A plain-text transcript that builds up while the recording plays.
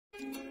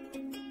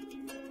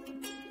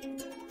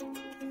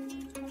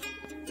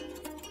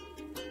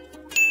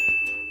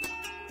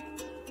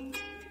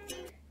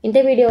இந்த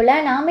வீடியோல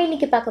நாம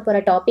இன்னைக்கு பார்க்க போற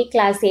டாபிக்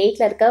கிளாஸ்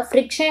 8ல இருக்க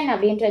ஃப்ரிக்ஷன்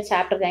அப்படின்ற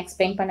சாப்டர்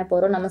எக்ஸ்பிளைன் பண்ண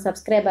போறோம். நம்ம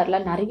சப்ஸ்கிரைபர்ல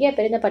நிறைய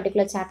பேர் இந்த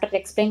பர்టిక్యులர் சாப்டர்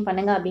எக்ஸ்பிளைன்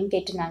பண்ணுங்க அப்படின்னு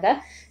கேட்டிருந்தாங்க.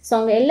 ஸோ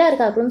அவங்க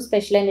எல்லாருக்காகவும்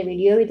ஸ்பெஷலாக இந்த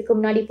வீடியோ இதுக்கு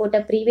முன்னாடி போட்ட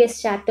ப்ரீவியஸ்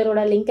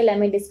சாப்டரோட லிங்க்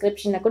எல்லாமே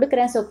டிஸ்கிரிப்ஷனில்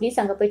கொடுக்குறேன். ஸோ ப்ளீஸ்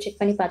அங்கே போய்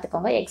செக் பண்ணி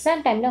பார்த்துக்கோங்க.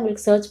 எக்ஸாம் டைமில்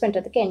உங்களுக்கு சர்ச்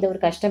பண்ணுறதுக்கு எந்த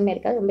ஒரு கஷ்டமே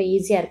இருக்காது, ரொம்ப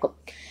ஈஸியாக இருக்கும்.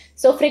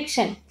 ஸோ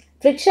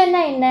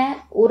ஃப்ரிக்ஷன்னா என்ன?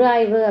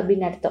 உராய்வு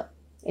அப்படின்னு அர்த்தம்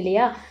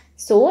இல்லையா?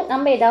 ஸோ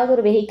நம்ம ஏதாவது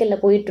ஒரு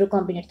வெஹிக்கிளில் போயிட்டுருக்கோம்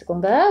அப்படின்னு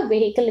எடுத்துக்கோங்க.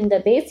 வெஹிக்கிள் இந்த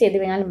பேஸ் எது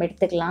வேணாலும் நம்ம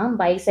எடுத்துக்கலாம்.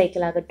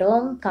 பைசைக்கிள்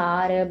ஆகட்டும்,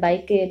 காரு,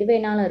 பைக்கு எது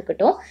வேணாலும்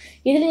இருக்கட்டும்.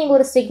 இதில் நீங்கள்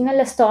ஒரு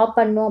சிக்னலில் ஸ்டாப்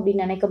பண்ணணும்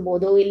அப்படின்னு நினைக்கும்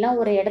போதோ, இல்லை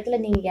ஒரு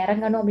இடத்துல நீங்கள்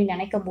இறங்கணும் அப்படின்னு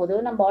நினைக்கும்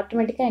போதோ நம்ம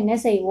ஆட்டோமேட்டிக்காக என்ன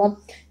செய்வோம்,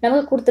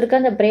 நமக்கு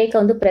கொடுத்துருக்க அந்த பிரேக்கை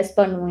வந்து ப்ரெஸ்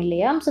பண்ணுவோம்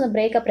இல்லையா? ஸோ அந்த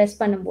பிரேக்கை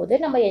ப்ரெஸ்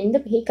பண்ணும்போது நம்ம எந்த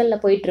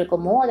வெஹிக்கிளில்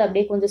போயிட்டுருக்கோமோ அது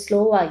அப்படியே கொஞ்சம்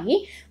ஸ்லோவாகி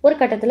ஒரு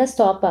கட்டத்தில்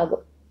ஸ்டாப்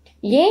ஆகும்.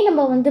 ஏன்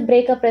நம்ம வந்து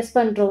பிரேக்கை ப்ரெஸ்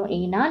பண்ணுறோம்?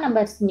 ஏன்னா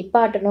நம்ம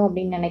நிப்பாட்டணும்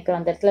அப்படின்னு நினைக்கிறோம்,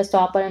 அந்த இடத்துல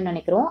ஸ்டாப் பண்ணணும்னு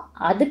நினைக்கிறோம்.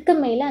 அதுக்கு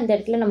மேலே அந்த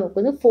இடத்துல நமக்கு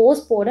வந்து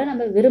ஃபோர்ஸ் போட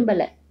நம்ம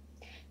விரும்பலை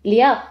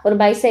இல்லையா? ஒரு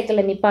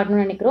பைசைக்கிளில்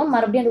நிப்பாட்டணும்னு நினைக்கிறோம்,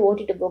 மறுபடியும் அதை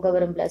ஓட்டிட்டு போக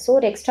விரும்பல. ஸோ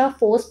ஒரு எக்ஸ்ட்ரா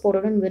ஃபோர்ஸ்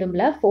போடணும்னு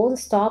விரும்பல,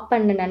 ஃபோர்ஸ் ஸ்டாப்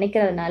பண்ண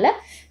நினைக்கிறதுனால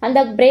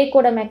அந்த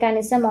பிரேக்கோட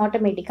மெக்கானிசம்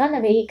ஆட்டோமேட்டிக்காக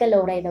அந்த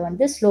வெஹிக்கிளோட இதை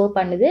வந்து ஸ்லோ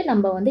பண்ணுது.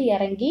 நம்ம வந்து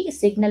இறங்கி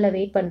சிக்னலை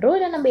வெயிட் பண்ணுறோம்,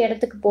 இல்லை நம்ம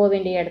இடத்துக்கு போக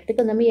வேண்டிய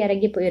இடத்துக்கு நம்ம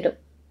இறங்கி போயிடும்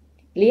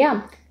இல்லையா?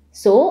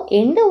 ஸோ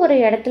எந்த ஒரு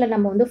இடத்துல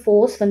நம்ம வந்து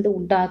ஃபோர்ஸ் வந்து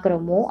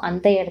உண்டாக்குறோமோ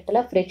அந்த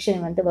இடத்துல ஃப்ரிக்ஷன்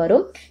வந்து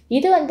வரும்.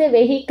 இது வந்து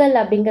வெஹிக்கல்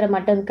அப்படிங்கிற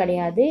மட்டும்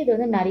கிடையாது, இது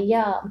வந்து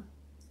நிறையா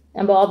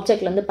நம்ம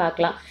ஆப்ஜெக்ட்ல வந்து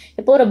பார்க்கலாம்.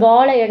 இப்போ ஒரு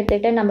பாலை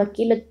எடுத்துகிட்டு நம்ம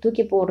கீழே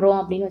தூக்கி போடுறோம்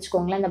அப்படின்னு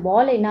வச்சுக்கோங்களேன். அந்த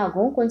பால் என்ன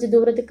ஆகும், கொஞ்சம்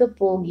தூரத்துக்கு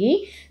போய்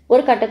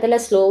ஒரு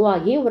கட்டத்தில்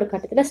ஸ்லோவாகி ஒரு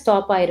கட்டத்தில்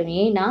ஸ்டாப் ஆயிரும்.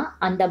 ஏன்னா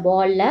அந்த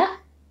பாலில்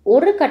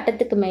ஒரு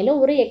கட்டத்துக்கு மேலே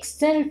ஒரு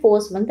எக்ஸ்டர்னல்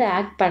ஃபோர்ஸ் வந்து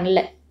ஆக்ட்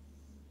பண்ணல.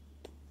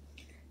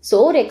 ஸோ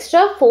ஒரு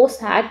எக்ஸ்ட்ரா ஃபோர்ஸ்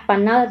ஆக்ட்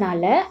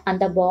பண்ணாதனால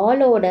அந்த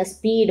பாலோட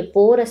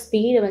போகிற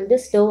ஸ்பீடு வந்து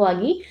ஸ்லோ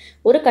ஆகி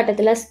ஒரு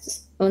கட்டத்தில்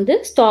வந்து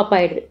ஸ்டாப்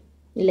ஆகிடுது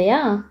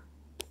இல்லையா?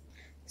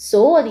 ஸோ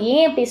அது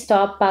ஏன் அப்படி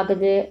ஸ்டாப்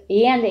ஆகுது,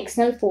 ஏன் அந்த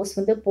எக்ஸ்டர்னல் ஃபோர்ஸ்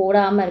வந்து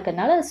போடாமல்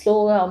இருக்கிறதுனால அது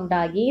ஸ்லோவாக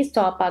உண்டாகி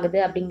ஸ்டாப் ஆகுது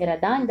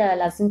அப்படிங்கிறது தான் இந்த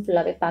லெசன்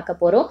ஃபுல்லாகவே பார்க்க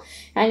போகிறோம்.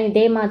 அண்ட்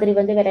இதே மாதிரி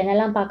வந்து வேறு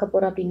என்னெல்லாம் பார்க்க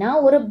போகிறோம் அப்படின்னா,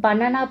 ஒரு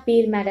பனானா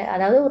பீல் மேலே,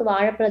 அதாவது ஒரு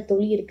வாழைப்பழ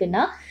துளி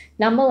இருக்குன்னா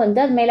நம்ம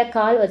வந்து அது மேலே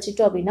கால்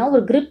வச்சுட்டோம் அப்படின்னா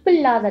ஒரு கிரிப்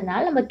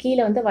இல்லாதனால நம்ம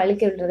கீழே வந்து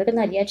வழுக்கி விழுறதுக்கு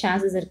நிறைய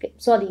சான்சஸ் இருக்குது.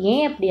 ஸோ அது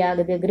ஏன் அப்படி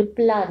ஆகுது,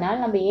 கிரிப் இல்லாதனால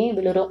நம்ம ஏன்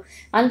விழுறோம்,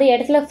 அந்த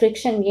இடத்துல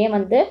ஃப்ரிக்ஷன் ஏன்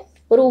வந்து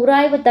ஒரு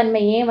உராய்வு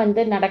தன்மை ஏன்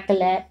வந்து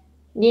நடக்கலை,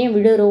 ஏன்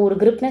விழுறோம், ஒரு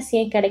கிரிப்னஸ்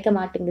ஏன் கிடைக்க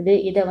மாட்டேங்குது,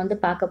 இதை வந்து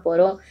பார்க்க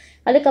போகிறோம்.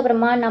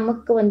 அதுக்கப்புறமா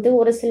நமக்கு வந்து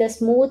ஒரு சில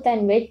ஸ்மூத்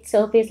அண்ட் வெட்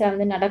சர்ஃபேஸில்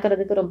வந்து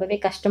நடக்கிறதுக்கு ரொம்பவே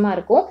கஷ்டமாக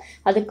இருக்கும்.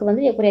 அதுக்கு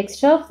வந்து ஒரு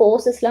எக்ஸ்ட்ரா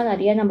ஃபோர்ஸஸ்லாம்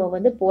நிறைய நம்ம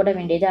வந்து போட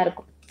வேண்டியதாக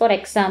இருக்கும். ஃபார்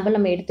எக்ஸாம்பிள்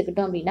நம்ம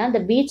எடுத்துக்கிட்டோம் அப்படின்னா இந்த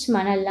பீச்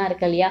மணல்லாம்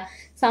இருக்கு இல்லையா?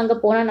 ஸோ அங்கே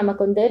போனால்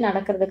நமக்கு வந்து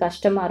நடக்கிறது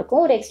கஷ்டமாக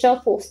இருக்கும். ஒரு எக்ஸ்ட்ரா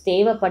ஃபோர்ஸ்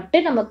தேவைப்பட்டு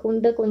நமக்கு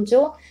வந்து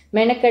கொஞ்சம்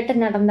மெனக்கெட்டு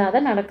நடந்தால்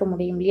தான் நடக்க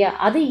முடியும் இல்லையா?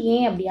 அது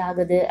ஏன் அப்படி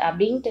ஆகுது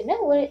அப்படின்ட்டுன்னு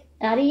ஒரு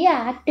நிறைய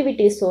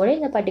ஆக்டிவிட்டீஸோடு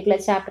இந்த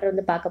பர்டிகுலர் சாப்டர்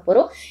வந்து பார்க்க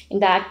போகிறோம்.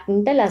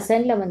 இந்த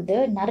லெசனில் வந்து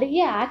நிறைய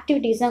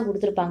ஆக்டிவிட்டீஸ் தான்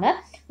கொடுத்துருப்பாங்க.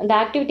 அந்த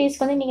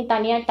ஆக்டிவிட்டீஸ்க்கு வந்து நீங்கள்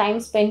தனியாக டைம்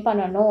ஸ்பெண்ட்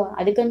பண்ணணும்,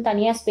 அதுக்குன்னு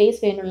தனியாக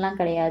ஸ்பேஸ் வேணும்லாம்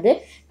கிடையாது.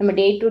 நம்ம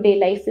டே டு டே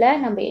லைஃப்பில்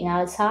நம்ம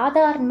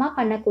சாதாரணமாக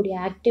பண்ணக்கூடிய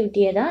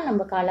ஆக்டிவிட்டியை தான்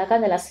நமக்கு அழகாக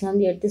அந்த லெசன்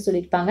வந்து எடுத்து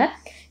சொல்லியிருப்பாங்க.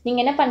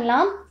 நீங்கள் என்ன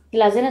பண்ணலாம்,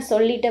 லெசனை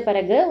சொல்லிட்ட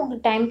பிறகு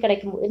உங்களுக்கு டைம்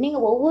கிடைக்கும் போது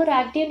நீங்கள் ஒவ்வொரு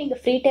ஆக்டிவும் நீங்கள்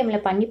ஃப்ரீ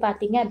டைமில் பண்ணி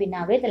பார்த்தீங்க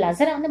அப்படின்னாவே இந்த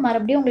லெசனை வந்து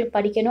மறுபடியும் உங்களுக்கு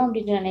படிக்கணும்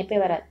அப்படின்ற நினைப்பே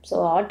வராது. ஸோ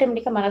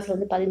ஆட்டோமேட்டிக்காக மனசில்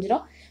வந்து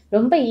பதிஞ்சிடும்.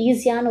 ரொம்ப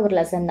ஈஸியான ஒரு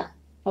லெசன் தான்.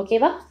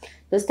 ஓகேவா?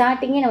 ஸோ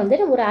ஸ்டார்டிங்கே நான் வந்து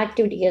ஒரு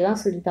ஆக்டிவிட்டியை தான்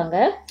சொல்லியிருக்காங்க.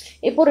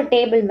 இப்போ ஒரு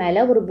டேபிள்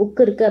மேலே ஒரு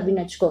புக் இருக்குது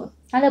அப்படின்னு வச்சுக்கோங்க.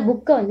 அந்த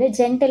புக்கை வந்து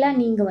ஜென்டலாக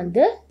நீங்கள்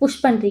வந்து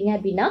புஷ் பண்ணுறீங்க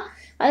அப்படின்னா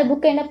அந்த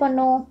புக்கை என்ன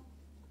பண்ணும்,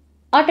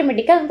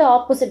 ஆட்டோமேட்டிக்காக வந்து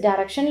ஆப்போசிட்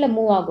டைரக்ஷனில்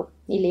மூவ் ஆகும்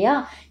இல்லையா?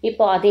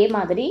 இப்போ அதே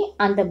மாதிரி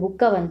அந்த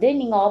புக்கை வந்து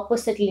நீங்கள்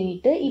ஆப்போசிட்ல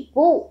நின்றுட்டு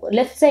இப்போது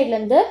லெஃப்ட்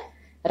சைட்லேருந்து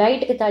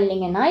ரைட்டுக்கு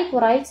தள்ளினீங்கன்னா, இப்போ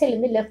ரைட்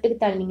சைட்லேருந்து லெஃப்ட்டுக்கு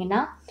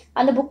தள்ளினீங்கன்னா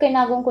அந்த புக்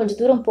என்ன ஆகும், கொஞ்சம்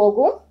தூரம்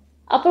போகும்,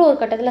 அப்புறம் ஒரு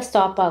கட்டத்தில்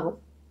ஸ்டாப் ஆகும்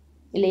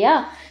இல்லையா?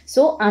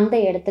 ஸோ அந்த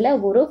இடத்துல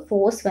ஒரு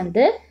ஃபோர்ஸ்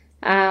வந்து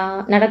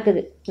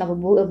நடக்குது.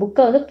 நம்ம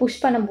புக்கை வந்து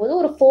புஷ் பண்ணும்போது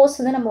ஒரு ஃபோர்ஸ்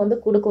வந்து நம்ம வந்து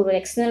கொடுக்குறோம், ஒரு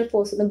எக்ஸ்டர்னல்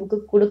ஃபோர்ஸ் வந்து புக்கு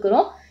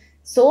கொடுக்குறோம்.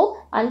 ஸோ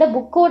அந்த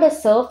புக்கோட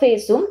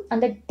சர்ஃபேஸும்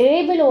அந்த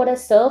டேபிளோட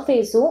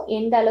சர்ஃபேஸும்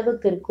எந்த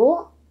அளவுக்கு இருக்கோ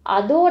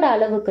அதோட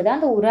அளவுக்கு தான்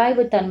அந்த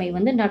உராய்வு தன்மை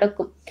வந்து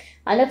நடக்கும்.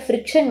 அந்த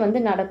ஃப்ரிக்ஷன் வந்து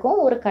நடக்கும்,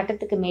 ஒரு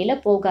கட்டத்துக்கு மேலே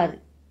போகாது.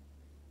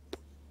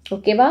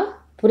 ஓகேவா?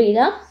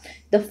 புரியுதா?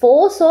 The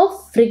force of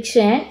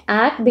friction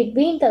act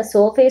between the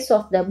surface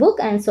of the book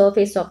and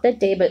surface of the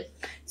table.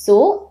 So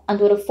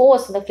அந்த ஒரு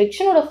ஃபோர்ஸ், அந்த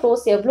ஃப்ரிக்ஷனோட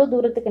ஃபோர்ஸ் எவ்வளோ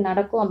தூரத்துக்கு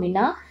நடக்கும்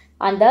அப்படின்னா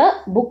அந்த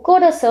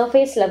புக்கோட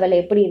சர்ஃபேஸ் லெவல்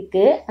எப்படி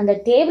இருக்குது, அந்த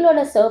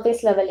டேபிளோட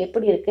சர்ஃபேஸ் லெவல்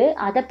எப்படி இருக்குது,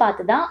 அதை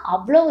பார்த்து தான்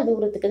அவ்வளோ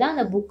தூரத்துக்கு தான்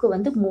அந்த புக்கு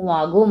வந்து மூவ்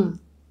ஆகும்.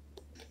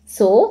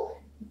 So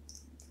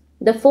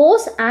the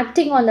force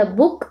acting on the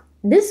book,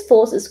 this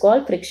force is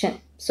called friction.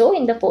 So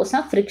இந்த ஃபோர்ஸ்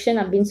தான் ஃப்ரிக்ஷன்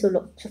அப்படின்னு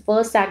சொல்லுவோம். ஸோ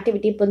ஃபர்ஸ்ட்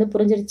ஆக்டிவிட்டி இப்போ வந்து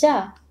புரிஞ்சிருச்சா?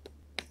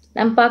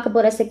 நம்ம பார்க்க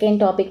போகிற செகண்ட்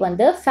டாபிக்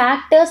வந்து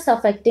ஃபேக்டர்ஸ்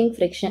அஃபெக்டிங்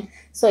ஃப்ரிக்ஷன்.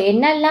 ஸோ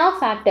என்னெல்லாம்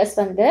ஃபேக்டர்ஸ்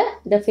வந்து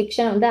இந்த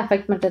ஃப்ரிக்ஷனை வந்து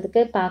அஃபெக்ட்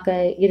பண்ணுறதுக்கு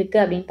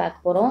இருக்குது அப்படின்னு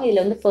பார்க்க போகிறோம்.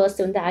 இதில் வந்து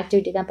ஃபர்ஸ்ட் வந்து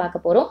ஆக்டிவிட்டி தான்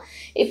பார்க்க போகிறோம்.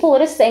 இப்போ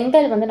ஒரு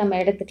செங்கல் வந்து நம்ம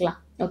எடுத்துக்கலாம்.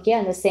 ஓகே,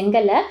 அந்த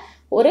செங்கலை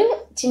ஒரு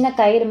சின்ன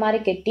கயிறு மாதிரி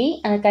கட்டி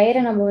அந்த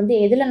கயிறை நம்ம வந்து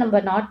எதில்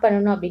நம்ம நாட்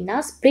பண்ணணும் அப்படின்னா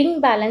ஸ்ப்ரிங்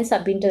பேலன்ஸ்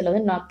அப்படின்றதுல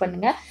வந்து நாட்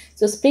பண்ணுங்கள்.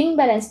 ஸோ ஸ்ப்ரிங்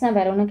பேலன்ஸ்னால்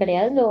வேறு ஒன்றும்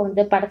கிடையாது. ஸோ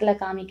வந்து படத்தில்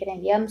காமிக்கிறேன்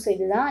இல்லையா. ஸோ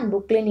இதுதான் அந்த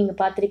புக்கில் நீங்கள்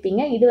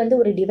பார்த்துருப்பீங்க. இது வந்து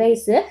ஒரு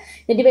டிவைஸு.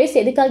 இந்த டிவைஸ்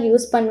எதுக்காக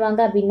யூஸ்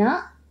பண்ணுவாங்க அப்படின்னா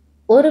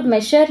ஒரு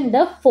மெஷர் இந்த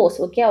ஃபோர்ஸ்,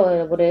 ஓகே,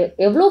 ஒரு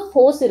எவ்வளோ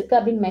ஃபோர்ஸ் இருக்குது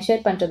அப்படின்னு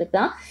மெஷர் பண்ணுறதுக்கு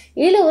தான்.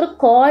 இதில் ஒரு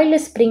காயில்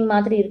ஸ்ப்ரிங்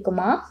மாதிரி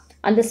இருக்குமா,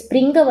 அந்த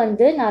ஸ்ப்ரிங்கை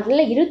வந்து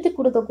நல்லா இழுத்து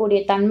கொடுக்கக்கூடிய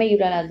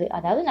தன்மையுள்ளது,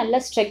 அதாவது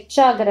நல்லா ஸ்ட்ரெச்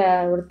ஆகிற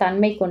ஒரு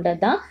தன்மை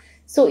கொண்டது தான்.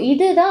 ஸோ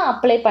இதுதான்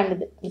அப்ளை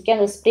பண்ணுது, ஓகே,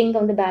 அந்த ஸ்ப்ரிங்கை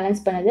வந்து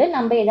பேலன்ஸ் பண்ணுது.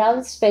 நம்ம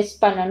ஏதாவது ஸ்ட்ரெச்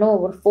பண்ணணும்,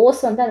 ஒரு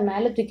ஃபோர்ஸ் வந்து அது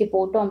மேலே தூக்கி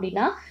போட்டோம்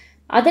அப்படின்னா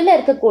அதில்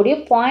இருக்கக்கூடிய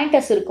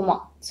பாயிண்டர்ஸ் இருக்குமா.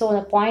 ஸோ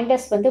அந்த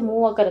பாயிண்டர்ஸ் வந்து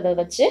மூவ் ஆக்கிறத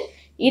வச்சு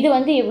இது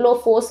வந்து இவ்வளோ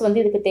ஃபோர்ஸ் வந்து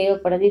இதுக்கு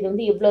தேவைப்படுது, இது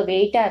வந்து இவ்வளோ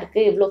வெயிட்டாக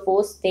இருக்குது, இவ்வளோ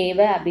ஃபோர்ஸ்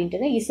தேவை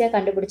அப்படின்றது ஈஸியாக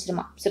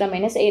கண்டுபிடிச்சிருமா. ஸோ நம்ம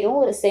என்ன செய்கிறோம்,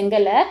 ஒரு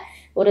செங்கலை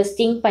ஒரு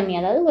ஸ்டிங் பண்ணி,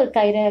 அதாவது ஒரு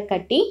கயிறை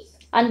கட்டி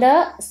அந்த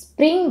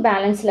ஸ்ப்ரிங்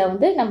பேலன்ஸில்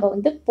வந்து நம்ம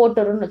வந்து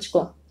போட்டுறோம்னு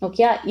வச்சுக்கோம்.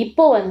 ஓகே,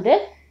 இப்போ வந்து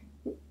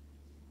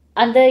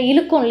அந்த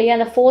இழுக்கும் இல்லையா,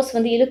 அந்த ஃபோர்ஸ்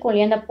வந்து இழுக்கும்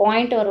இல்லையா, அந்த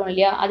பாயிண்ட் வரும்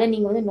இல்லையா, அதை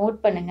நீங்கள் வந்து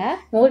நோட் பண்ணுங்கள்.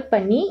 நோட்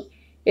பண்ணி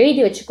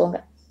எழுதி வச்சுக்கோங்க.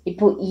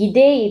 இப்போது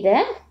இதை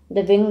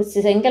இந்த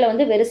செங்கலை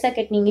வந்து வெறுசாக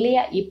கட்டினீங்க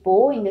இல்லையா,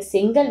 இப்போது இந்த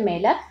செங்கல்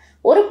மேலே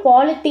ஒரு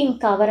பாலித்தீன்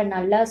கவரை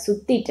நல்லா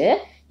சுற்றிட்டு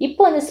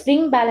இப்போ அந்த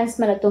ஸ்ப்ரிங் பேலன்ஸ்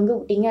மேலே தொங்க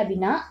விட்டீங்க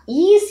அப்படின்னா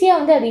ஈஸியாக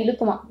வந்து அது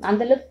இழுக்குமா.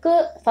 அந்தளவுக்கு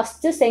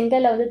ஃபஸ்ட்டு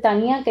செங்கலை வந்து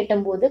தனியாக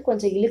கட்டும் போது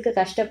கொஞ்சம் இழுக்க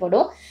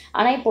கஷ்டப்படும்.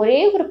 ஆனால் இப்போ ஒரே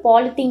ஒரு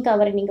பாலித்தீன்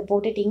கவரை நீங்கள்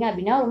போட்டுட்டீங்க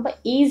அப்படின்னா ரொம்ப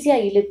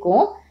ஈஸியாக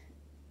இழுக்கும்.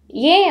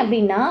 ஏன்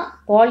அப்படின்னா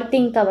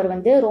பாலித்தீன் கவர்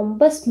வந்து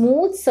ரொம்ப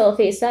ஸ்மூத்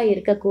சர்ஃபேஸாக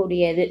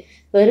இருக்கக்கூடியது.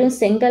 வெறும்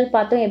செங்கல்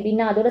பார்த்தோம்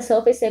எப்படின்னா அதோட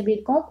சர்ஃபேஸ் எப்படி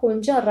இருக்கும்,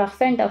 கொஞ்சம்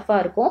ரஃப் அண்ட் டஃப்பாக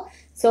இருக்கும்.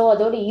 ஸோ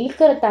அதோட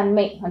இழுக்கிற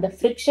தன்மை, அந்த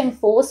ஃப்ரிக்ஷன்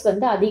ஃபோர்ஸ்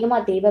வந்து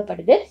அதிகமாக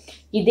தேவைப்படுது.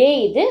 இது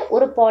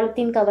ஒரு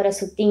பாலித்தீன் கவரை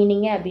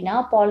சுற்றிங்க அப்படின்னா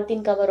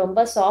பாலித்தீன் கவர்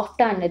ரொம்ப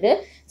சாஃப்டானது.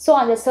 ஸோ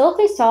அந்த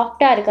சர்ஃபேஸ்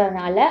சாஃப்டாக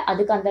இருக்கிறதுனால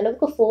அதுக்கு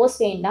அந்தளவுக்கு ஃபோர்ஸ்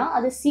வேண்டாம்,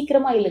 அது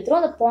சீக்கிரமாக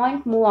இழுத்துரும், அந்த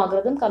பாயிண்ட் மூவ்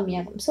ஆகுறதும்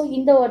கம்மியாகும். ஸோ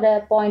இந்த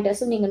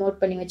பாயிண்டர்ஸும் நீங்கள்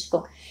நோட் பண்ணி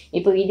வச்சுக்கோங்க.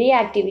 இப்போ இதே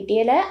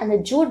ஆக்டிவிட்டியில் அந்த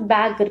ஜூட்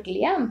பேக் இருக்கு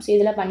இல்லையா, ஸோ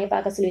இதில் பண்ணி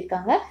பார்க்க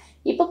சொல்லியிருக்காங்க.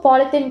 இப்போ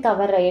பாலித்தீன்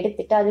கவரை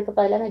எடுத்துட்டு அதுக்கு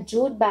பதிலாக அந்த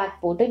ஜூட் பேக்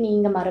போட்டு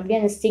நீங்கள்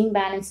மறுபடியும் அந்த ஸ்டிங்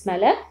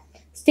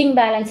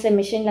பேலன்ஸில்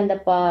மிஷினில் அந்த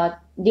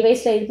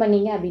டிவைஸில் இது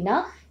பண்ணீங்க அப்படின்னா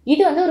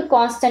இது வந்து ஒரு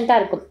கான்ஸ்டண்ட்டாக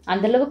இருக்கும்.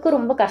 அந்தளவுக்கு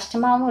ரொம்ப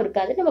கஷ்டமாகவும்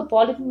இருக்காது, நம்ம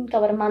பாலித்தீன்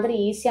கவர் மாதிரி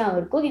ஈஸியாகவும்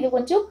இருக்கும். இது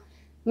கொஞ்சம்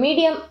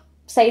மீடியம்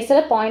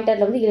சைஸில்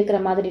பாயிண்டரில் வந்து இருக்கிற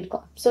மாதிரி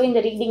இருக்கும். ஸோ இந்த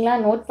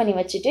ரீடிங்லாம் நோட் பண்ணி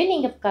வச்சுட்டு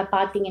நீங்கள்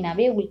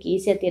பார்த்தீங்கன்னாவே உங்களுக்கு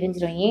ஈஸியாக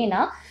தெரிஞ்சிடும்.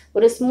 ஏன்னா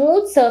ஒரு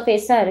ஸ்மூத்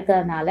சர்ஃபேஸாக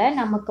இருக்கிறதுனால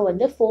நமக்கு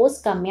வந்து ஃபோர்ஸ்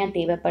கம்மியாக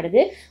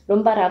தேவைப்படுது.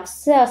 ரொம்ப ரஃப்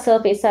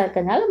சர்ஃபேஸாக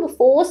இருக்கிறதுனால நம்ம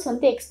ஃபோர்ஸ்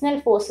வந்து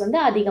எக்ஸ்டர்னல் ஃபோர்ஸ் வந்து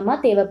அதிகமாக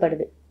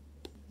தேவைப்படுது.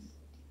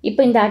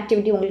 இப்போ இந்த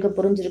ஆக்டிவிட்டி உங்களுக்கு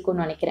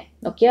புரிஞ்சிருக்கும்னு நினைக்கிறேன்.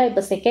 ஓகே,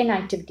 இப்போ செகண்ட்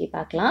ஆக்டிவிட்டி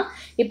பார்க்கலாம்.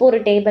 இப்போ ஒரு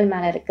டேபிள்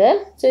மேலே இருக்குது.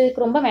 ஸோ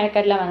இதுக்கு ரொம்ப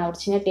மெனக்கெடலாம் வேணாம், ஒரு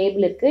சின்ன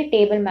டேபிள் இருக்குது.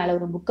 டேபிள் மேலே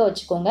ஒரு புக்கை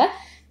வச்சுக்கோங்க,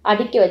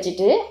 அடுக்கி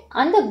வச்சுட்டு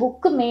அந்த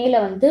புக்கு மேலே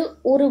வந்து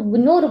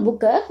இன்னொரு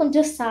புக்கை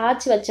கொஞ்சம்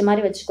சாய்ச்சி வச்ச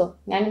மாதிரி வச்சுக்கோங்க.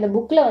 நான் இந்த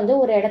புக்கில் வந்து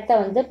ஒரு இடத்த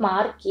வந்து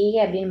மார்க் ஏ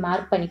அப்படின்னு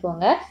மார்க்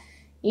பண்ணிக்கோங்க.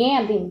 ஏன்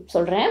அப்படின்னு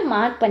சொல்கிறேன்,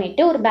 மார்க்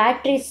பண்ணிவிட்டு ஒரு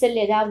பேட்ரி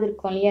செல் ஏதாவது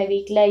இருக்கும் இல்லையா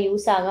வீட்டில்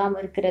யூஸ்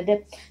ஆகாமல் இருக்கிறது,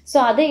 ஸோ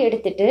அதை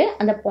எடுத்துகிட்டு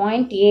அந்த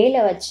பாயிண்ட்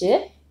ஏல வச்சு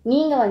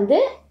நீங்கள் வந்து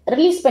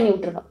ரிலீஸ் பண்ணி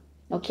விட்டுருணும்.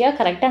 ஓகே,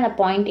 கரெக்டாக அந்த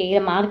பாயிண்ட் ஏல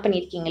மார்க்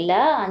பண்ணியிருக்கீங்கள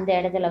அந்த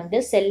இடத்துல வந்து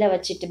செல்லை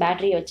வச்சுட்டு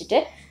பேட்டரியை வச்சுட்டு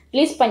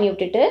ரிலீஸ் பண்ணி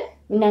விட்டுட்டு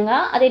என்னங்க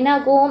அது என்ன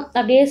ஆகும்,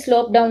 அப்படியே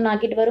ஸ்லோப் டவுன்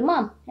ஆக்கிட்டு வருமா.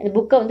 அந்த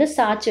புக்கை வந்து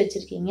சாய்ச்சி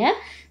வச்சுருக்கீங்க,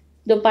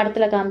 இந்த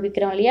படத்தில்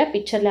காமிக்கிறோம் இல்லையா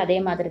பிக்சரில், அதே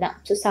மாதிரி தான்.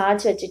 ஸோ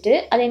சாய்ச்சி வச்சுட்டு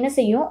அது என்ன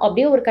செய்யும்,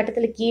 அப்படியே ஒரு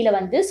கட்டத்தில் கீழே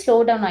வந்து ஸ்லோ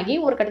டவுன் ஆகி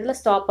ஒரு கட்டத்தில்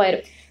ஸ்டாப்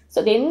ஆயிடும். ஸோ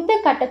அது எந்த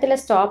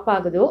கட்டத்தில் ஸ்டாப்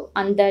ஆகுதோ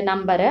அந்த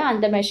நம்பரை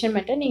அந்த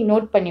மெஷர்மெண்ட்டை நீங்கள்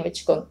நோட் பண்ணி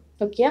வச்சுக்கோங்க.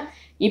 ஓகே,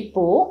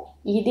 இப்போது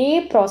இதே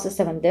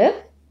ப்ராசஸை வந்து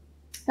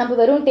நம்ம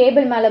வெறும்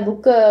டேபிள் மேலே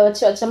புக்கு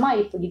வச்சோமா,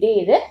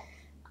 இப்போ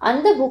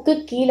அந்த புக்கு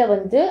கீழே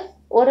வந்து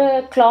ஒரு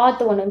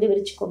கிளாத் ஒன்று வந்து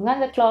விரிச்சுக்கோங்க.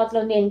 அந்த கிளாத்தில்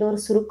வந்து எந்த ஒரு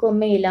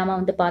சுருக்கமே இல்லாமல்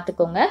வந்து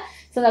பார்த்துக்கோங்க.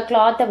 ஸோ அந்த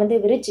கிளாத்தை வந்து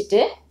விரிச்சிட்டு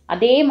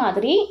அதே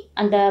மாதிரி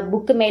அந்த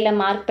புக்கு மேலே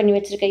மார்க் பண்ணி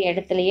வச்சுருக்க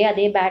இடத்துலையே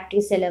அதே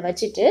பேட்ரி செல்லை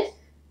வச்சுட்டு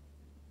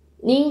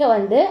நீங்கள்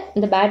வந்து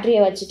இந்த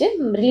பேட்டரியை வச்சுட்டு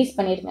ரிலீஸ்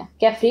பண்ணிடுங்க.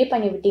 ஃப்ரீ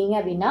பண்ணி விட்டீங்க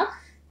அப்படின்னா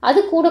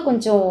அது கூட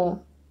கொஞ்சம்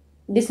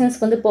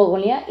டிஸ்டன்ஸ்க்கு வந்து போகும்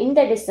இல்லையா, இந்த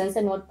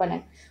டிஸ்டன்ஸை நோட்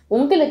பண்ணுங்க.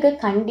 உங்களுக்கு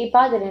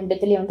கண்டிப்பாக அது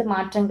ரெண்டுத்துலேயும் வந்து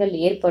மாற்றங்கள்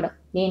ஏற்படும்.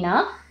 ஏன்னா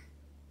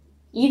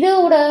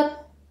இதோட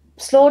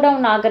ஸ்லோ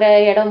டவுன் ஆகிற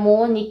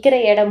இடமும் நிற்கிற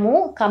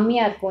இடமும்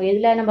கம்மியாக இருக்கும்.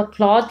 இதில் நம்ம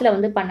கிளாத்தில்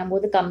வந்து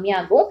பண்ணும்போது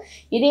கம்மியாகும்.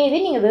 இதே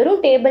நீங்கள்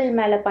வெறும் டேபிள்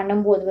மேலே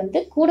பண்ணும்போது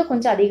வந்து கூட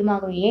கொஞ்சம்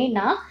அதிகமாகும்.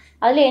 ஏன்னா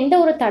அதில் எந்த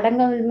ஒரு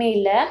தடங்களுமே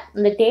இல்லை,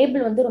 அந்த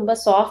டேபிள் வந்து ரொம்ப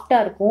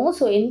சாஃப்டாக இருக்கும்.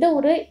 ஸோ எந்த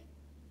ஒரு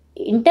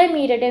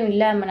இன்டர்மீடியட்டும்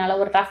இல்லாமனால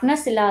ஒரு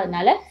ரஃப்னஸ்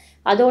இல்லாதனால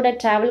அதோட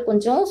ட்ராவல்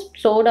கொஞ்சம்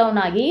ஸ்லோ டவுன்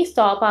ஆகி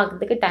ஸ்டாப்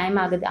ஆகிறதுக்கு டைம்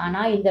ஆகுது.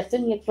 ஆனால் இந்த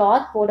இடத்துல நீங்கள்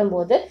கிளாத்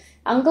போடும்போது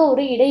அங்கே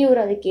ஒரு இடையூறு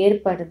அதுக்கு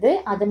ஏற்படுது.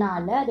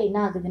 அதனால அது என்ன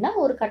ஆகுதுன்னா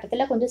ஒரு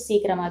கட்டத்தில் கொஞ்சம்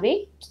சீக்கிரமாகவே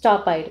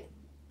ஸ்டாப் ஆகிடுது.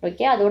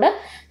 ஓகே, அதோட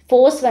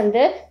ஃபோர்ஸ்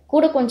வந்து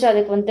கூட கொஞ்சம்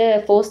அதுக்கு வந்து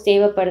ஃபோர்ஸ்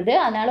தேவைப்படுது,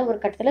 அதனால ஒரு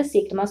கட்டத்தில்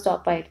சீக்கிரமாக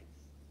ஸ்டாப் ஆகிடுது.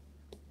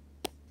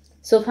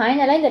 ஸோ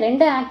ஃபைனலாக இந்த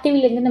ரெண்டு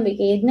ஆக்டிவிட்டிலேருந்து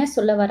நமக்கு என்ன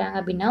சொல்ல வராங்க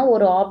அப்படின்னா,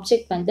 ஒரு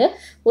ஆப்ஜெக்ட் வந்து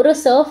ஒரு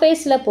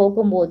சர்ஃபேஸில்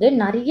போகும்போது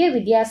நிறைய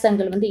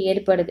வித்தியாசங்கள் வந்து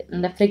ஏற்படுது.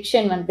 அந்த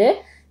ஃப்ரிக்ஷன் வந்து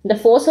இந்த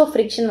ஃபோர்ஸ் ஆஃப்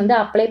ஃப்ரிக்ஷன் வந்து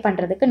அப்ளை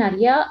பண்ணுறதுக்கு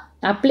நிறையா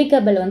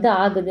அப்ளிகபிள் வந்து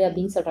ஆகுது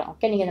அப்படின்னு சொல்கிறோம்.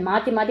 ஓகே, நீங்கள் இதை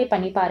மாற்றி மாற்றி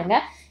பண்ணி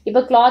பாருங்கள். இப்போ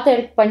கிளாத்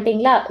எடுத்து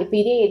பண்ணிட்டீங்களா, இப்போ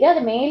இதே இது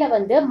அது மேலே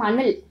வந்து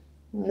மணல்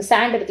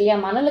சாண்ட் இருக்கு இல்லையா,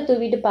 மணலை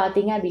தூவிட்டு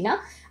பார்த்தீங்க அப்படின்னா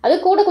அது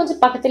கூட கொஞ்சம்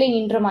பக்கத்துலேயே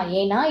நின்றுமா.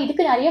 ஏன்னா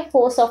இதுக்கு நிறைய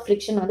ஃபோர்ஸ் ஆஃப்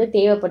ஃப்ரிக்ஷன் வந்து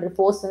தேவைப்படுது,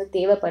 ஃபோர்ஸ் வந்து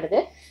தேவைப்படுது.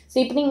 ஸோ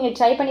இப்போ நீங்கள்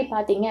ட்ரை பண்ணி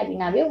பார்த்தீங்க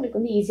அப்படின்னாவே உங்களுக்கு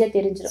வந்து ஈஸியாக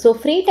தெரிஞ்சிடும். ஸோ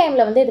ஃப்ரீ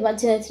டைமில் வந்து இது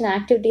மாதிரி சின்ன சின்ன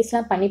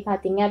ஆக்டிவிட்டீஸ்லாம் பண்ணி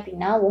பார்த்தீங்க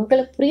அப்படின்னா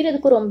உங்களுக்கு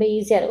புரிகிறதுக்கும் ரொம்ப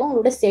ஈஸியாக இருக்கும்,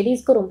 உங்களோட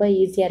ஸ்டடீஸ்க்கும் ரொம்ப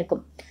ஈஸியாக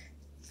இருக்கும்.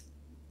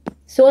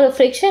 ஸோ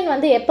ஃப்ரிக்ஷன்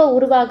வந்து எப்போ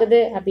உருவாகுது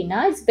அப்படின்னா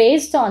it's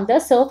based on the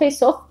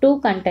surface of two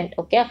content.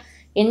 Okay,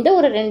 எந்த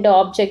ஒரு ரெண்டு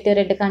ஆப்ஜெக்ட்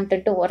ரெண்டு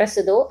கண்டென்ட்டும்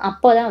உரசுதோ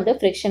அப்போ தான் வந்து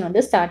ஃப்ரிக்ஷன்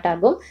வந்து ஸ்டார்ட்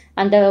ஆகும்.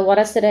 அந்த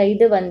உரசுற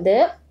இது வந்து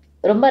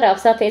ரொம்ப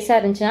ரஃப் சர்ஃபேஸாக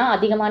இருந்துச்சுன்னா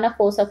அதிகமான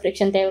ஃபோர்ஸ் ஆஃப்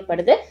ஃப்ரிக்ஷன்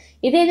தேவைப்படுது.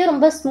 இதே இது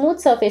ரொம்ப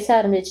ஸ்மூத்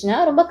சர்ஃபேஸாக இருந்துச்சுன்னா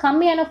ரொம்ப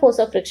கம்மியான ஃபோர்ஸ்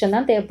ஆஃப் ஃப்ரிக்ஷன்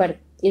தான் தேவைப்படுது.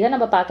 இதை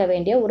நம்ம பார்க்க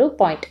வேண்டிய ஒரு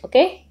பாயிண்ட்.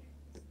 ஓகே,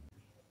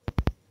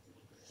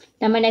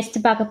 நம்ம நெக்ஸ்ட்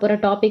பார்க்க போகிற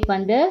டாபிக்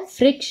வந்து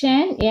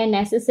friction a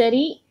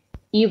necessary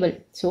evil.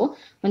 So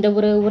அந்த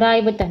ஒரு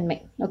உராய்வு தன்மை.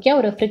 ஓகே,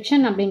 ஒரு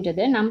ஃப்ரிக்ஷன்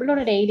அப்படின்றது நம்மளோட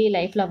டெய்லி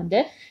லைஃப்பில் வந்து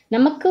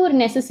நமக்கு ஒரு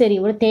நெசசரி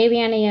ஒரு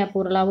தேவையான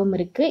பொருளாகவும்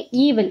இருக்குது,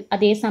 ஈவல்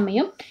அதே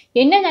சமயம்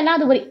என்னென்னலாம்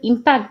அது ஒரு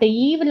இம்பேக்ட்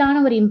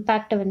ஈவலான ஒரு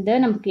இம்பேக்டை வந்து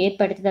நமக்கு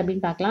ஏற்படுத்துது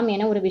அப்படின்னு பார்க்கலாம்.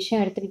 ஏன்னா ஒரு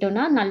விஷயம்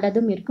எடுத்துக்கிட்டோம்னா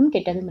நல்லதும் இருக்கும்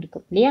கெட்டதும்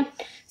இருக்கும் இல்லையா.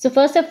 ஸோ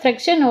ஃபர்ஸ்ட்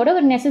ஃப்ரிக்ஷனோட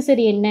ஒரு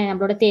நெசசரி என்ன,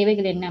 நம்மளோட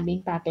தேவைகள் என்ன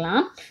அப்படின்னு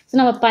பார்க்கலாம். ஸோ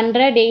நம்ம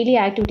பண்ணுற டெய்லி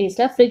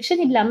ஆக்டிவிட்டீஸில்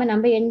ஃப்ரிக்ஷன் இல்லாமல்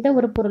நம்ம எந்த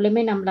ஒரு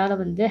பொருளுமே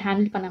நம்மளால் வந்து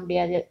ஹேண்டில் பண்ண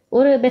முடியாது.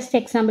 ஒரு பெஸ்ட்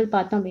எக்ஸாம்பிள்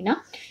பார்த்தோம் அப்படின்னா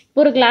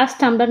இப்போ ஒரு கிளாஸ்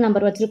டம்ளர்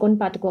நம்பர் வச்சுருக்கோன்னு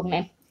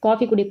பார்த்துக்கோங்களேன்,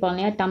 காஃபி குடிப்போம்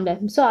இல்லையா டம்ளர்.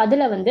 ஸோ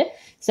அதில் வந்து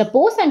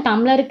சப்போஸ் அந்த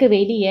டம்ளருக்கு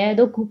வெளியே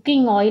ஏதோ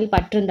குக்கிங் ஆயில்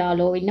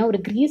பட்டிருந்தாலோ இல்லை ஒரு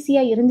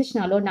க்ரீஸியாக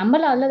இருந்துச்சுனாலோ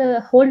நம்மளால் அதை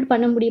ஹோல்டு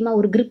பண்ண முடியுமா,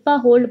 ஒரு க்ரிப்பாக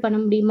ஹோல்டு பண்ண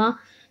முடியுமா,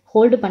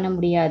 ஹோல்டு பண்ண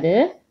முடியாது.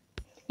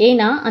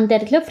 ஏன்னா அந்த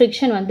இடத்துல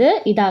ஃப்ரிக்ஷன் வந்து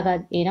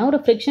இதாகாது. ஏன்னா ஒரு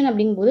ஃப்ரிக்ஷன்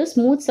அப்படிங்கும்போது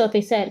ஸ்மூத்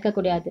சர்ஃபேஸாக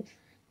இருக்கக்கூடாது.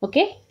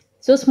 ஓகே,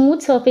 ஸோ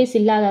ஸ்மூத் சர்ஃபேஸ்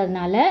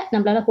இல்லாததுனால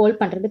நம்மளால்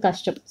ஹோல்ட் பண்ணுறது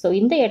கஷ்டம். ஸோ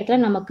இந்த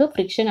இடத்துல நமக்கு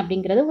ஃப்ரிக்ஷன்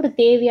அப்படிங்கிறது ஒரு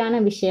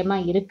தேவையான விஷயமா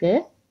இருக்குது.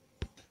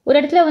 ஒரு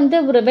இடத்துல வந்து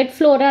ஒரு வெட்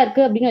ஃப்ளோராக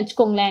இருக்குது அப்படின்னு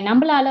வச்சுக்கோங்களேன்,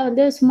 நம்மளால்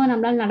வந்து சும்மா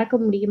நம்மளால் நடக்க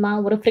முடியுமா,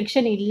 ஒரு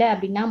ஃப்ரிக்ஷன் இல்லை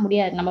அப்படின்னா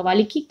முடியாது, நம்ம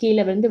வலிக்கு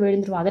கீழே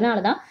விழுந்துருவோம்.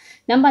 அதனால தான்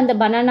நம்ம அந்த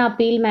பனானா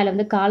பீல் மேலே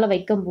வந்து காலை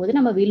வைக்கும் போது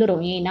நம்ம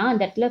விழுறோம். ஏன்னா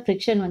அந்த இடத்துல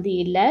ஃப்ரிக்ஷன் வந்து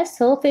இல்லை,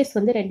 சர்ஃபேஸ்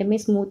வந்து ரெண்டுமே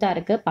ஸ்மூத்தாக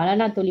இருக்குது.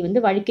 பனானா துளி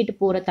வந்து வழுக்கிட்டு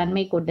போகிற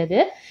தன்மை கொண்டது,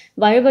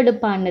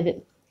 வழுவழுப்பானது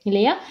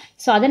இல்லையா.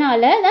 ஸோ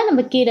அதனால தான்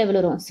நம்ம கீழே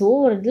விழுறோம். ஸோ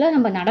ஒரு இதில்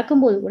நம்ம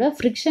நடக்கும்போது கூட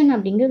ஃப்ரிக்ஷன்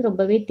அப்படிங்கிறது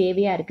ரொம்பவே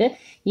தேவையாக இருக்குது.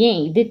 ஏன்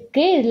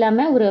இதுக்கே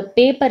இல்லாமல் ஒரு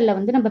பேப்பரில்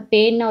வந்து நம்ம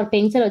பேனா ஒரு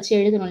பென்சில் வச்சு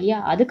எழுதணும் இல்லையா,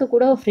 அதுக்கு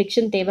கூட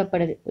ஃப்ரிக்ஷன்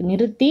தேவைப்படுது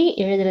நிறுத்தி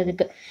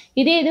எழுதுறதுக்கு.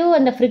 இதே எதுவும்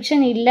அந்த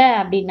ஃப்ரிக்ஷன் இல்லை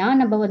அப்படின்னா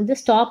நம்ம வந்து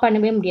ஸ்டாப்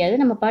பண்ணவே முடியாது,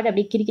 நம்ம பாட்டு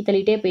அப்படியே கிறுக்கி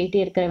தள்ளிட்டே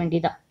போயிட்டே இருக்கிற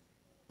வேண்டியதான்.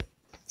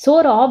 ஸோ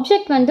ஒரு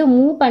ஆப்ஜெக்ட் வந்து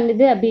மூவ்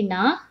பண்ணுது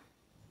அப்படின்னா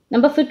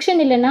நம்ம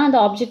ஃப்ரிக்ஷன் இல்லைன்னா அந்த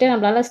ஆப்ஜெக்டை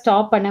நம்மளால்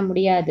ஸ்டாப் பண்ண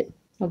முடியாது.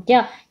 Okay,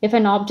 if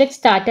an object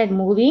started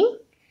moving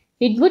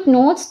it would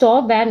not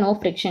stop where no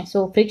friction. So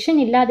friction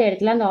இல்லாத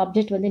இடத்துல அந்த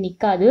ஆப்ஜெக்ட் வந்து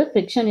நிற்காது,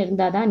 ஃப்ரிக்ஷன்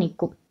இருந்தால் தான்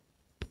நிற்கும்.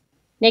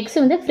 நெக்ஸ்ட்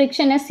வந்து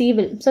ஃப்ரிக்ஷன் அஸ்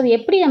ஈவல். ஸோ அது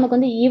எப்படி நமக்கு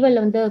வந்து ஈவல்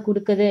வந்து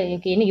கொடுக்குது.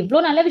 ஓகே, இன்னும்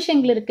இவ்வளோ நல்ல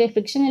விஷயங்கள் இருக்குது,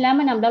 ஃப்ரிக்ஷன்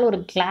இல்லாமல் நம்மளால் ஒரு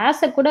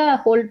கிளாஸை கூட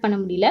ஹோல்ட் பண்ண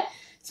முடியல.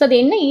 ஸோ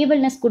அது என்ன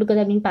ஈவல்னஸ்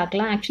கொடுக்குது அப்படின்னு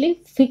பார்க்கலாம். ஆக்சுவலி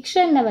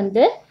ஃப்ரிக்ஷனில்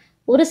வந்து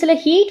ஒரு சில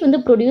ஹீட்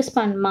வந்து ப்ரொடியூஸ்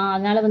பண்ணுமா,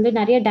 அதனால் வந்து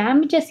நிறைய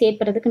டேமேஜஸ்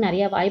ஏற்படுறதுக்கு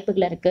நிறைய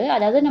வாய்ப்புகள் இருக்குது.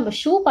 அதாவது நம்ம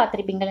ஷூ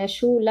பார்த்துருப்பீங்களா,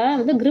 ஷூவில்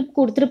வந்து கிரிப்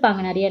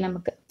கொடுத்துருப்பாங்க நிறைய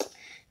நமக்கு.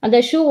 அந்த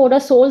ஷூவோட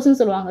சோல்ஸ்ன்னு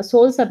சொல்லுவாங்க.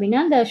 சோல்ஸ் அப்படின்னா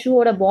அந்த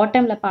ஷூவோட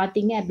பாட்டமில்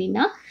பார்த்தீங்க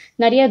அப்படின்னா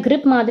நிறைய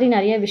கிரிப் மாதிரி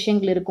நிறைய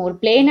விஷயங்கள் இருக்கும். ஒரு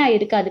பிளேனாக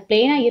இருக்காது.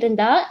 பிளேனாக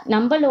இருந்தால்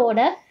நம்மளோட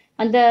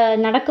அந்த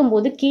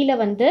நடக்கும்போது கீழே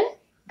வந்து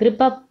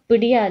கிரிப்பாக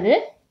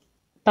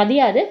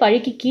பதியாது,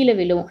 வழுக்கி கீழே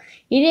விழுவும்.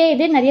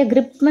 இதே நிறைய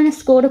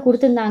கிரிப்னஸ் கோடு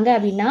கொடுத்துருந்தாங்க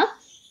அப்படின்னா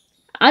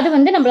அது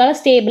வந்து நம்மளால்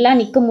ஸ்டேபிளாக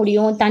நிற்க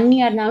முடியும்.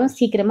 தண்ணியாக இருந்தாலும்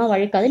சீக்கிரமாக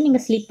வழுக்காது.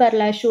 நீங்கள்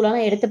ஸ்லிப்பரில் ஷூலாம்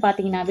எடுத்து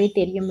பார்த்தீங்கன்னாவே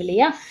தெரியும்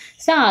இல்லையா.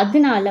 ஸோ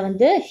அதனால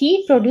வந்து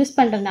ஹீட் ப்ரொடியூஸ்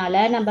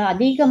பண்ணுறதுனால நம்ம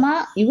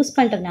அதிகமாக யூஸ்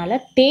பண்ணுறதுனால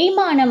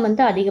தேய்மானம்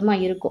வந்து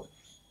அதிகமாக இருக்கும்.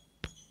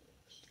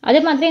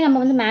 அதே மாதிரி நம்ம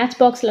வந்து மேட்ச்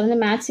பாக்ஸில் வந்து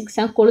மேட்ச்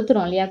ஸ்டிக்ஸ்லாம்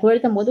கொளுத்துறோம் இல்லையா,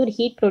 கொளுத்தும் போது ஒரு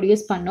ஹீட்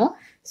ப்ரொடியூஸ் பண்ணோம்.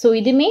 ஸோ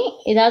இதுவுமே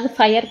ஏதாவது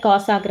ஃபயர்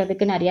காஸ்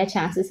ஆகிறதுக்கு நிறையா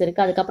சான்சஸ்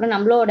இருக்குது. அதுக்கப்புறம்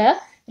நம்மளோட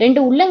 2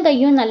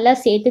 உள்ளங்கையும் நல்லா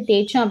சேர்த்து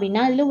தேய்ச்சோம்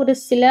அப்படின்னா அதில் ஒரு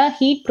சில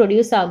ஹீட்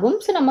ப்ரொடியூஸ் ஆகும்.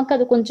 ஸோ நமக்கு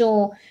அது கொஞ்சம்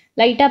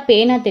லைட்டாக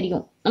பெயினாக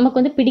தெரியும், நமக்கு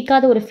வந்து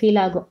பிடிக்காத ஒரு ஃபீல்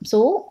ஆகும். ஸோ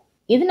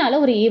இதனால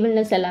ஒரு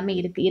ஈவல்னஸ் எல்லாமே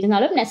இருக்குது.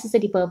 இருந்தாலும்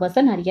நெசசரி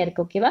பர்பஸாக நிறைய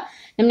இருக்குது. ஓகேவா,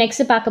 நம்ம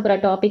நெக்ஸ்ட் பார்க்க போகிற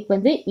டாபிக்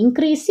வந்து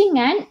இன்க்ரீஸிங்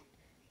அண்ட்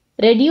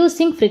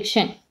ரெடியூசிங்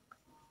ஃப்ரிக்ஷன்.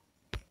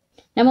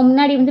 நம்ம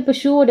முன்னாடி வந்து இப்போ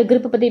ஷூவோட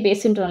கிரிப்பை பற்றி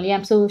பேசுன்றோம் இல்லையா.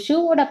 ஸோ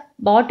ஷூவோட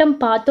பாட்டம்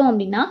பார்த்தோம்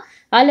அப்படின்னா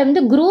அதில்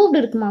வந்து க்ரூவ்டு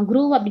இருக்குமா.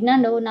 க்ரூவ் அப்படின்னா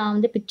நான்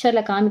வந்து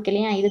பிக்சரில்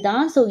காமிக்கலையா,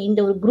 இதுதான். ஸோ இந்த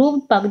ஒரு க்ரூவ்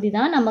பகுதி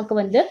தான் நமக்கு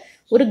வந்து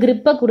ஒரு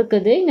கிரிப்பை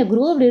கொடுக்குது. இந்த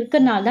க்ரூவ்டு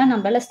இருக்கிறனால தான்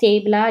நம்மளால்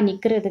ஸ்டேபிளாக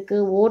நிற்கிறதுக்கு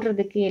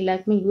ஓடுறதுக்கு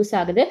எல்லாருக்குமே யூஸ்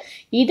ஆகுது.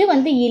 இது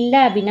வந்து இல்லை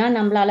அப்படின்னா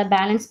நம்மளால்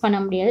பேலன்ஸ் பண்ண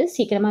முடியாது,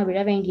 சீக்கிரமாக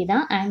விழ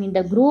வேண்டியதான். அண்ட்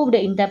இந்த க்ரூவ்டு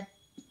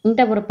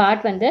இந்த ஒரு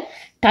பார்ட் வந்து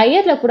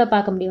டயரில் கூட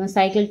பார்க்க முடியும்.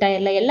 சைக்கிள்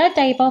டயரில் எல்லா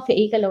டைப் ஆஃப்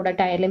வெஹிக்கிளோட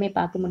டயர்லையுமே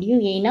பார்க்க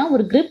முடியும். ஏன்னா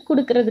ஒரு கிரிப்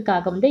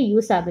கொடுக்கறதுக்காக வந்து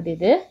யூஸ் ஆகுது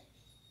இது.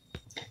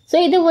 ஸோ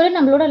இது ஒரு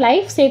நம்மளோட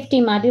லைஃப் சேஃப்டி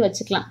மாதிரி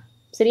வச்சுக்கலாம்.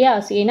 சரியா?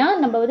 ஏன்னா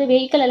நம்ம வந்து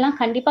வெஹிக்கிள் எல்லாம்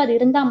கண்டிப்பாக அது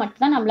இருந்தால்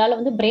மட்டும்தான் நம்மளால்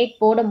வந்து பிரேக்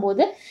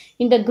போடும்போது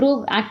இந்த குரூவ்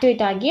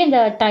ஆக்டிவேட் ஆகி அந்த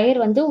டயர்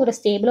வந்து ஒரு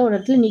ஸ்டேபிளாக ஒரு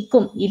இடத்துல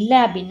நிற்கும். இல்லை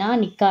அப்படின்னா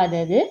நிற்காது,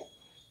 அது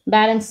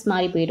பேலன்ஸ்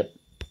மாறி போயிடும்.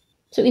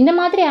 ஸோ இந்த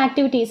மாதிரி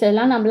ஆக்டிவிட்டீஸ்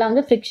எல்லாம் நம்மளாம்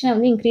வந்து ஃப்ரிக்ஷனை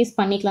வந்து இன்க்ரீஸ்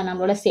பண்ணிக்கலாம்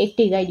நம்மளோட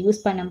சேஃப்டி கைட் யூஸ்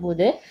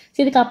பண்ணும்போது. ஸோ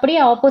இதுக்கு அப்படியே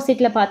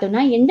ஆப்போசிட்டில்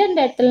பார்த்தோம்னா எந்தெந்த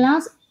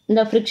இடத்துலலாம்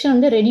இந்த ஃப்ரிக்ஷன்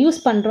வந்து ரெடியூஸ்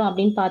பண்ணுறோம்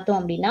அப்படின்னு பார்த்தோம்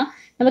அப்படின்னா,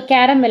 நம்ம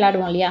கேரம்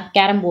விளையாடுவோம் இல்லையா?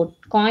 கேரம் போர்ட்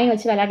காயின்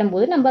வச்சு விளையாடும்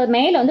போது நம்ம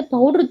மேலே வந்து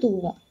பவுட்ரு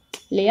தூவோம்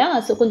இல்லையா?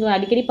 ஸோ கொஞ்சம்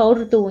அடிக்கடி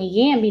பவுட்ரு தூவும்.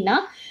 ஏன் அப்படின்னா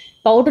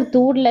பவுட்ரு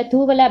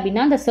தூவலை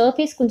அப்படின்னா அந்த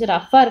சர்ஃபேஸ் கொஞ்சம்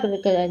ரஃப்பாக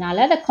இருக்கிறதுனால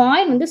அந்த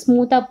காயின் வந்து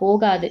ஸ்மூத்தாக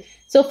போகாது.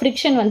 ஸோ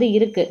ஃப்ரிக்ஷன் வந்து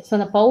இருக்குது. ஸோ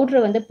அந்த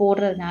பவுட்ரு வந்து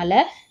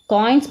போடுறதுனால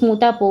காயின்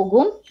ஸ்மூத்தாக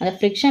போகும், அந்த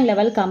ஃப்ரிக்ஷன்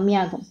லெவல்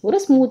கம்மியாகும், ஒரு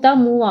ஸ்மூத்தாக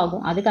மூவ்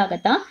ஆகும்.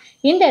 அதுக்காகத்தான்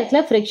இந்த இடத்துல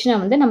ஃப்ரிக்ஷனை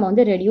வந்து நம்ம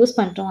வந்து ரெடியூஸ்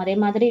பண்ணுறோம். அதே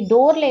மாதிரி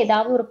டோரில்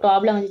ஏதாவது ஒரு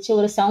ப்ராப்ளம் வந்துச்சு,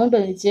 ஒரு சவுண்ட்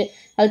வந்துச்சு,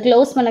 அது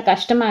க்ளோஸ் பண்ண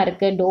கஷ்டமாக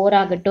இருக்குது, டோர்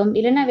ஆகட்டும்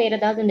இல்லைன்னா வேறு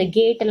ஏதாவது இந்த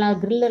கேட் எல்லாம்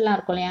கிரில்லாம்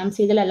இருக்கும் இல்லையா?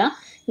 இதுலலாம்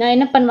நான்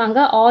என்ன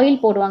பண்ணுவாங்க, ஆயில்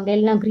போடுவாங்க,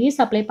 இல்லைனா க்ரீஸ்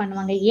அப்ளை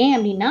பண்ணுவாங்க. ஏன்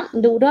அப்படின்னா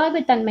இந்த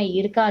உராய்வுத்தன்மை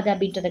இருக்காது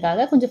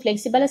அப்படின்றதுக்காக, கொஞ்சம்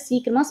ஃப்ளெக்சிபிளாக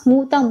சீக்கிரமாக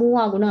ஸ்மூத்தாக மூவ்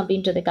ஆகணும்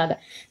அப்படின்றதுக்காக.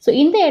 ஸோ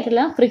இந்த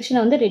இடத்துல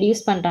ஃப்ரிக்ஷனை வந்து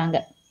ரெடியூஸ் பண்ணுறாங்க.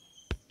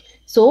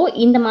 ஸோ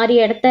இந்த மாதிரி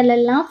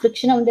இடத்துலலாம்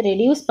ஃப்ரிக்ஷனை வந்து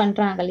ரெடியூஸ்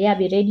பண்ணுறாங்க இல்லையா?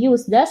 அப்படி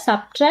reduce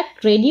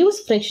reduce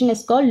friction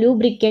is call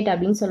lubricate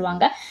அப்படின்னு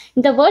சொல்லுவாங்க.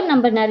 இந்த வேர்ட்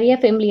நம்ம நிறைய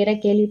ஃபெமிலியராக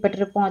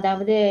கேள்விப்பட்டிருப்போம்.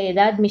 அதாவது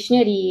ஏதாவது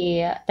மிஷினரி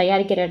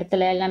தயாரிக்கிற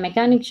இடத்துல இல்லை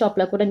மெக்கானிக்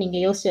ஷாப்பில் கூட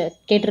நீங்கள்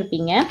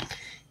கேட்டிருப்பீங்க.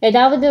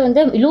 ஏதாவது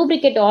வந்து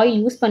லூப்ரிகேட் ஆயில்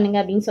யூஸ் பண்ணுங்க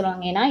அப்படின்னு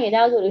சொல்லுவாங்க. ஏன்னா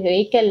ஏதாவது ஒரு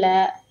வெஹிக்கிளில்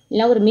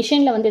இல்லை ஒரு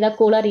மிஷினில் வந்து ஏதாவது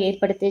கோளாறு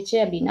ஏற்படுத்துச்சு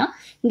அப்படின்னா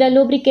இந்த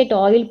லூப்ரிகேட்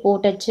ஆயில்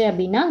போட்டுச்சு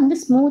அப்படின்னா வந்து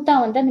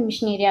ஸ்மூத்தாக வந்து அந்த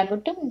மிஷினரி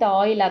ஆகட்டும் இந்த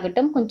ஆயில்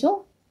ஆகட்டும் கொஞ்சம்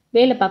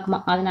வேலை பார்க்குமா.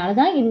 அதனால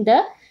தான் இந்த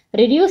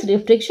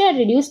ஃப்ரிக்ஷனை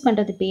ரெடியூஸ்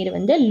பண்ணுறது பேர்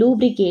வந்து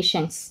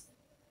லூப்ரிகேஷன்ஸ்.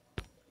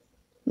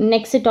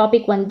 நெக்ஸ்ட்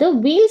டாபிக் வந்து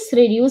வீல்ஸ்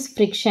ரெடியூஸ்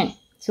ஃப்ரிக்ஷன்.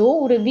 ஸோ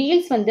ஒரு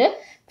வீல்ஸ் வந்து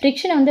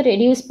ஃப்ரிக்ஷனை வந்து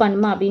ரெடியூஸ்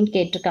பண்ணுமா அப்படின்னு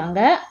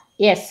கேட்டிருக்காங்க.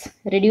 எஸ்,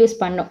 ரெடியூஸ்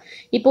பண்ணும்.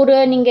 இப்போ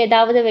நீங்கள்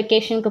ஏதாவது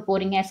வெக்கேஷனுக்கு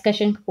போகிறீங்க,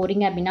 எக்ஸ்கர்ஷனுக்கு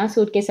போகிறீங்க அப்படின்னா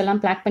சூட்கேஸ்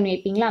எல்லாம் பேக் பண்ணி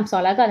வைப்பீங்களா? ஸோ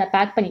அழகாக அதை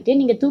பேக் பண்ணிவிட்டு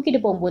நீங்கள் தூக்கிட்டு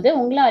போகும்போது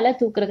உங்களால்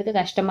தூக்குறதுக்கு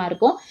கஷ்டமாக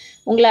இருக்கும்.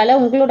 உங்களால்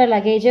உங்களோட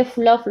லக்கேஜை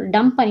ஃபுல்லாக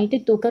டம்ப் பண்ணிவிட்டு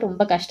தூக்க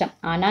ரொம்ப கஷ்டம்.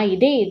 ஆனால்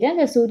இது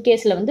அந்த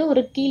சூட்கேஸில் வந்து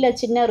ஒரு கீழே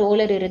சின்ன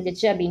ரோலர்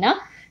இருந்துச்சு அப்படின்னா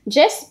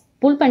ஜஸ்ட்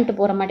புல் பண்ணிட்டு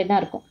போகிற மாதிரி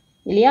தான் இருக்கும்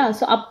இல்லையா?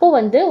 ஸோ அப்போது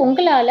வந்து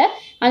உங்களால்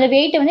அந்த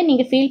வெயிட்டை வந்து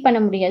நீங்கள் ஃபீல் பண்ண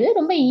முடியாது.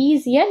 ரொம்ப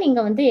ஈஸியாக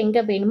நீங்கள் வந்து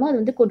எங்கே வேணுமோ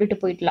அது வந்து கொண்டுட்டு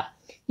போயிடலாம்.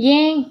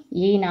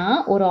 ஏன்னா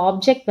ஒரு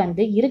ஆப்ஜெக்ட்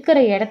வந்து இருக்கிற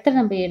இடத்துல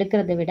நம்ம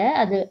எடுக்கிறத விட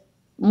அது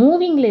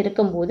மூவிங்கில்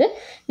இருக்கும்போது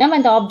நம்ம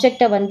அந்த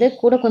ஆப்ஜெக்டை வந்து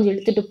கூட கொஞ்சம்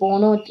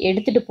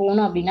எடுத்துகிட்டு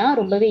போகணும் அப்படின்னா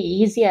ரொம்பவே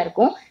ஈஸியாக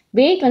இருக்கும்.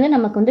 வெயிட் வந்து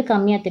நமக்கு வந்து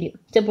கம்மியாக தெரியும்.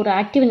 ஸோ இப்போ ஒரு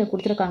ஆக்டிவ் இங்கே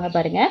கொடுத்துருக்காங்க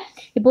பாருங்கள்.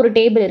 இப்போ ஒரு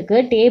டேபிள்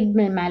இருக்குது,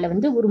 டேபிள் மேலே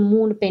வந்து ஒரு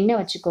 3 பெண்ணை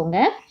வச்சுக்கோங்க.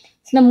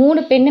 இந்த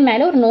 3 பெண்ணு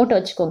மேலே ஒரு நோட்டை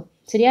வச்சுக்கோங்க.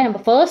 சரியா? நம்ம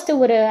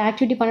ஃபர்ஸ்ட்டு ஒரு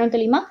ஆக்டிவிட்டி பண்ணணும்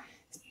தெரியுமா?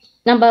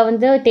 நம்ம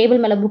வந்து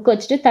டேபிள் மேலே புக்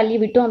வச்சுட்டு தள்ளி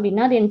விட்டோம்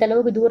அப்படின்னா அது எந்த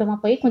அளவுக்கு தூரமாக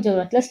போய் கொஞ்சம்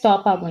இடத்துல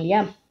ஸ்டாப் ஆகும்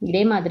இல்லையா?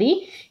 இதே மாதிரி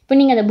இப்போ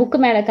நீங்கள் அந்த புக்கு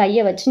மேலே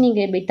கையை வச்சு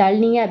நீங்கள் இப்படி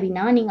தள்ளினீங்க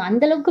அப்படின்னா நீங்கள்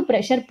அந்தளவுக்கு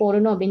ப்ரெஷர்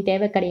போடணும் அப்படின்னு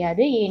தேவை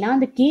கிடையாது. ஏன்னா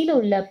அந்த கீழே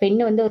உள்ள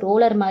பெண்ணு வந்து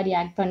ரோலர் மாதிரி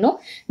ஆக்ட் பண்ணும்,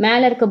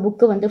 மேலே இருக்க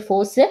புக்கு வந்து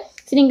ஃபோர்ஸு.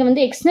 ஸோ நீங்கள்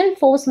வந்து எக்ஸ்டர்னல்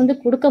ஃபோர்ஸ் வந்து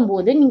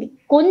கொடுக்கும்போது நீங்கள்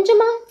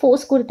கொஞ்சமாக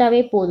ஃபோர்ஸ்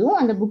கொடுத்தாவே போதும்,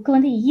 அந்த புக்கு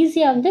வந்து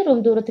ஈஸியாக வந்து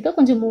ரொம்ப தூரத்துக்கு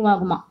கொஞ்சம் மூவ்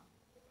ஆகுமா.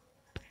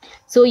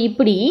 ஸோ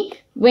இப்படி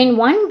when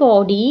one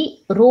body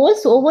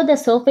rolls over the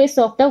surface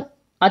of the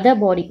other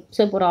body. So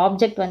இப்போ ஒரு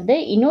ஆப்ஜெக்ட் வந்து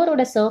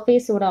இன்னொருட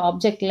சர்ஃபேஸோட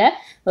ஆப்ஜெக்டில்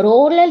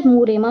ரோலர்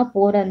மூலியமாக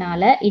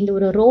போகிறதுனால இந்த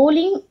ஒரு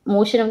ரோலிங்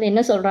மோஷன் வந்து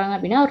என்ன சொல்கிறாங்க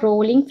அப்படின்னா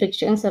ரோலிங்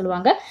ஃப்ரிக்ஷன்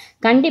சொல்லுவாங்க.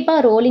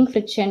 கண்டிப்பாக ரோலிங்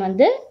ஃப்ரிக்ஷன்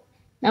வந்து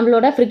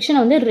நம்மளோட ஃப்ரிக்ஷனை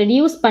வந்து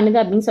ரெடியூஸ் பண்ணுது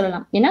அப்படின்னு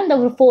சொல்லலாம். ஏன்னா அந்த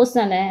ஒரு ஃபோர்ஸ்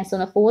தானே. ஸோ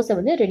அந்த ஃபோர்ஸை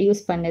வந்து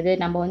ரெடியூஸ் பண்ணுது.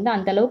 நம்ம வந்து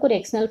அந்தளவுக்கு ஒரு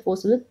எக்ஸ்டர்னல்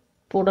ஃபோர்ஸ்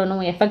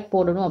வந்து எஃபெக்ட்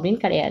போடணும்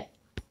அப்படின்னு கிடையாது.